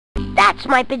It's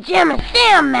my Pajama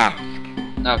Sam mask!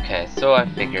 Okay, so I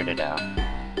figured it out.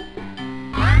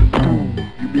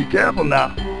 You be careful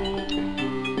now.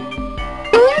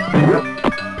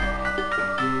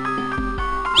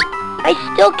 I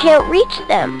still can't reach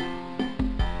them.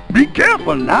 Be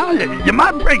careful now. You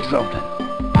might break something.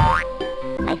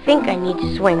 I think I need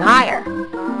to swing higher.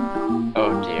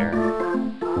 Oh dear.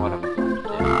 What am I going to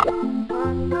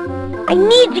do? I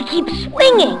need to keep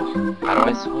swinging! How do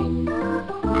I swing?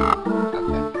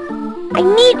 Okay. I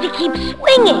need to keep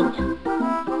swinging!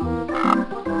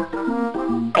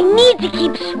 I need to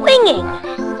keep swinging!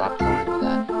 Stop telling me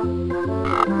that.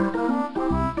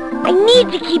 I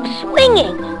need to keep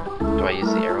swinging! Do I use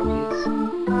the arrow keys?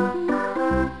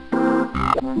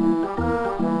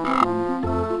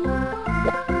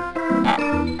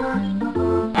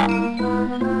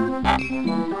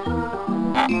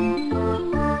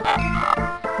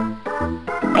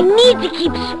 I need to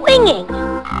keep swinging!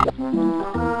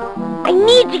 I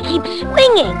need to keep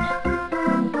swinging!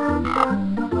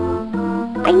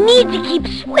 I need to keep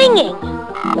swinging!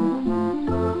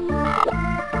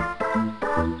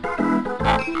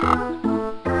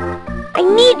 I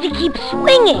need to keep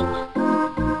swinging!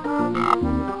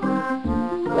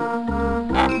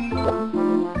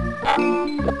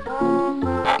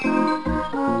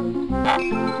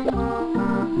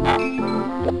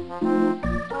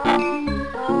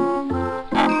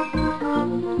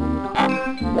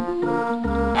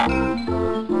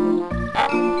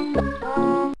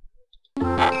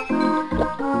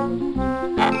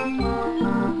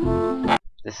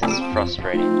 This is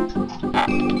frustrating.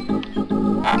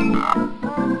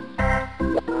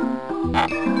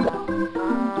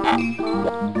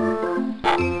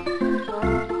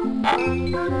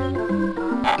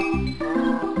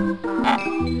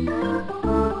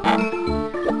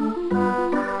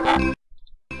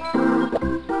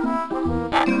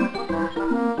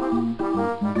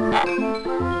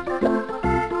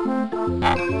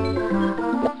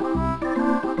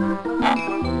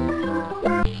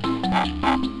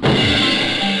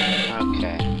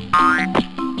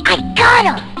 I got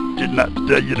him! Didn't I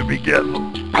tell you to be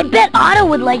careful? I bet Otto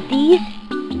would like these.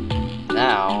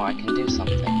 Now I can do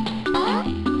something.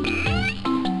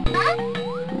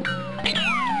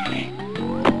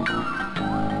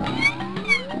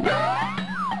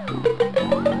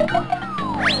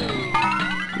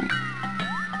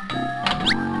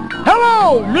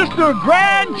 Hello, Mr.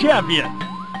 Grand Champion.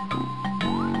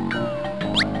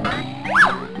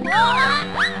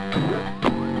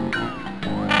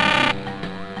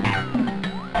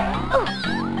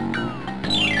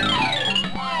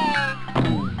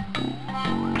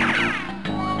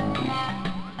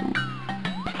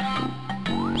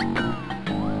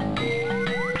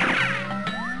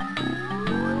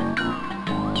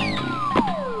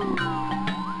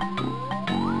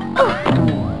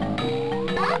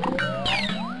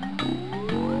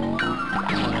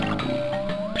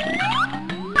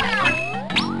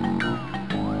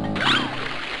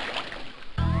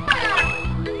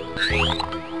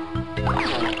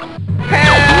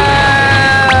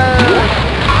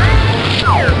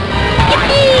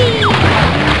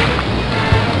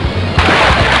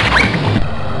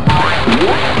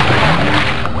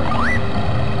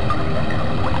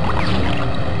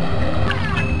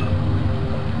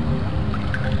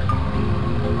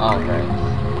 Alright.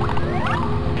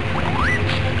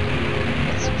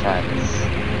 Let's try this.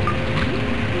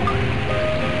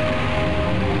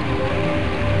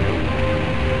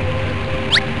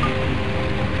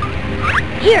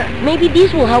 Here, maybe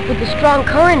these will help with the strong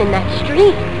current in that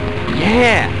stream.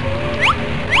 Yeah,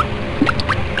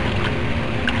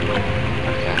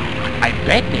 Okay. I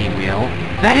bet they will.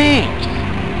 Thanks.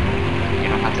 You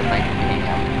don't have to thank me.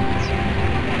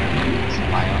 It's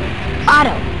my own.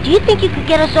 Otto, do you think you could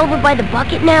get us over by the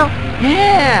bucket now?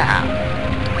 Yeah.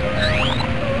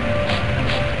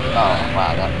 Oh,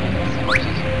 wow, that makes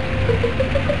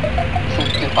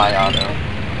sense. Goodbye, Otto.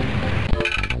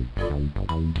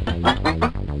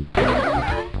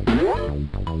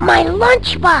 My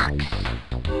lunchbox!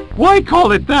 Why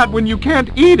call it that when you can't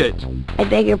eat it? I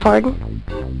beg your pardon?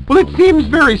 Well, it seems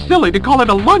very silly to call it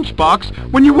a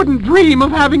lunchbox when you wouldn't dream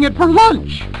of having it for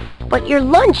lunch. But your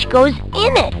lunch goes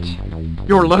in it.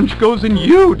 Your lunch goes in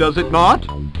you, does it not?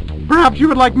 Perhaps you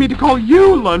would like me to call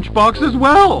you Lunchbox as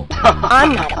well.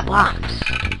 I'm not a box.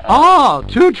 Ah,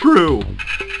 too true.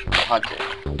 Hunter.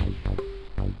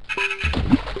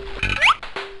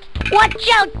 Watch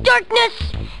out,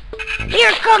 darkness!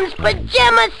 Here comes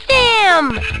Pajama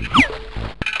Sam!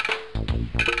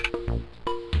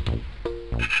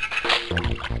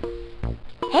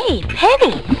 Hey,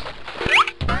 pennies!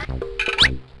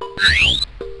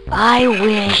 I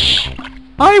wish...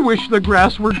 I wish the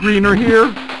grass were greener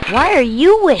here. Why are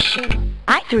you wishing?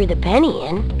 I threw the penny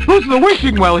in. Who's the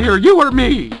wishing well here, you or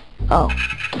me? Oh.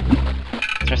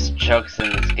 There's jokes in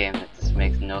this game that just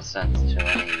makes no sense to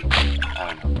any,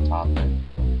 I don't know, topic.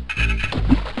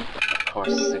 Of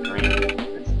course, the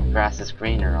grass is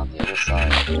greener on the other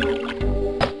side.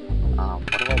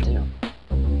 What do I do?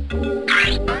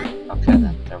 Okay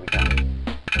then, there we go.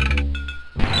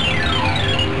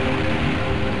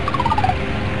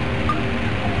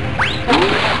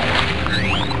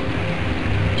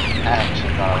 I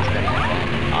actually thought I was gonna get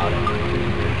an auto.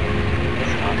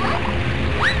 It's not.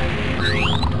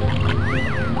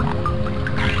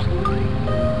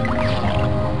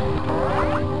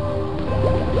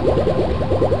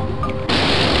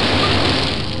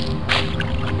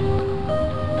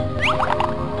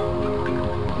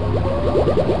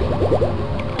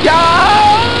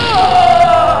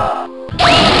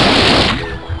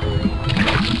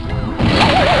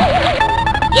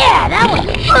 Yeah, that was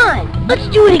fun! Let's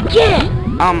do it again!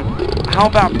 How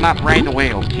about not right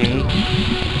away, okay?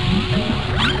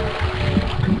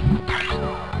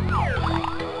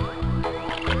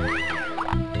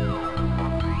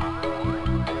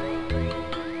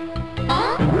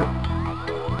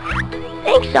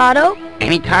 Thanks, Otto.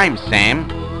 Anytime, Sam.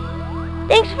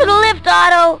 Thanks for the lift,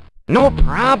 Otto. No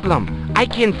problem. I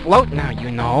can float now,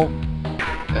 you know.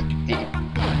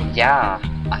 Yeah,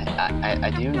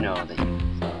 I do know that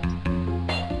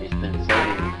you've been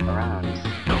floating around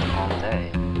all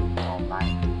day, all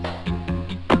night.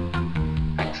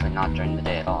 Actually, not during the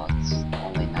day at all. It's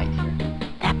only night here.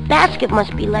 That basket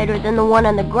must be lighter than the one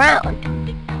on the ground.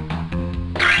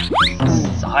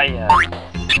 Science!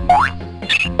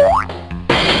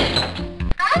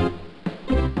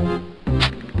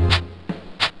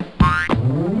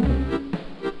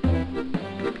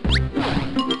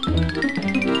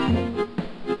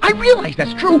 I realize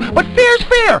that's true, but fair's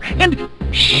fair, and...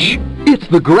 Shh! It's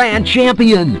the Grand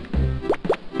Champion!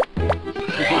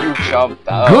 You jumped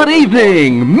out. Good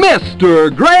evening,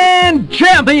 Mr. Grand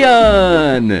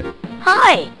Champion!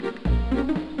 Hi.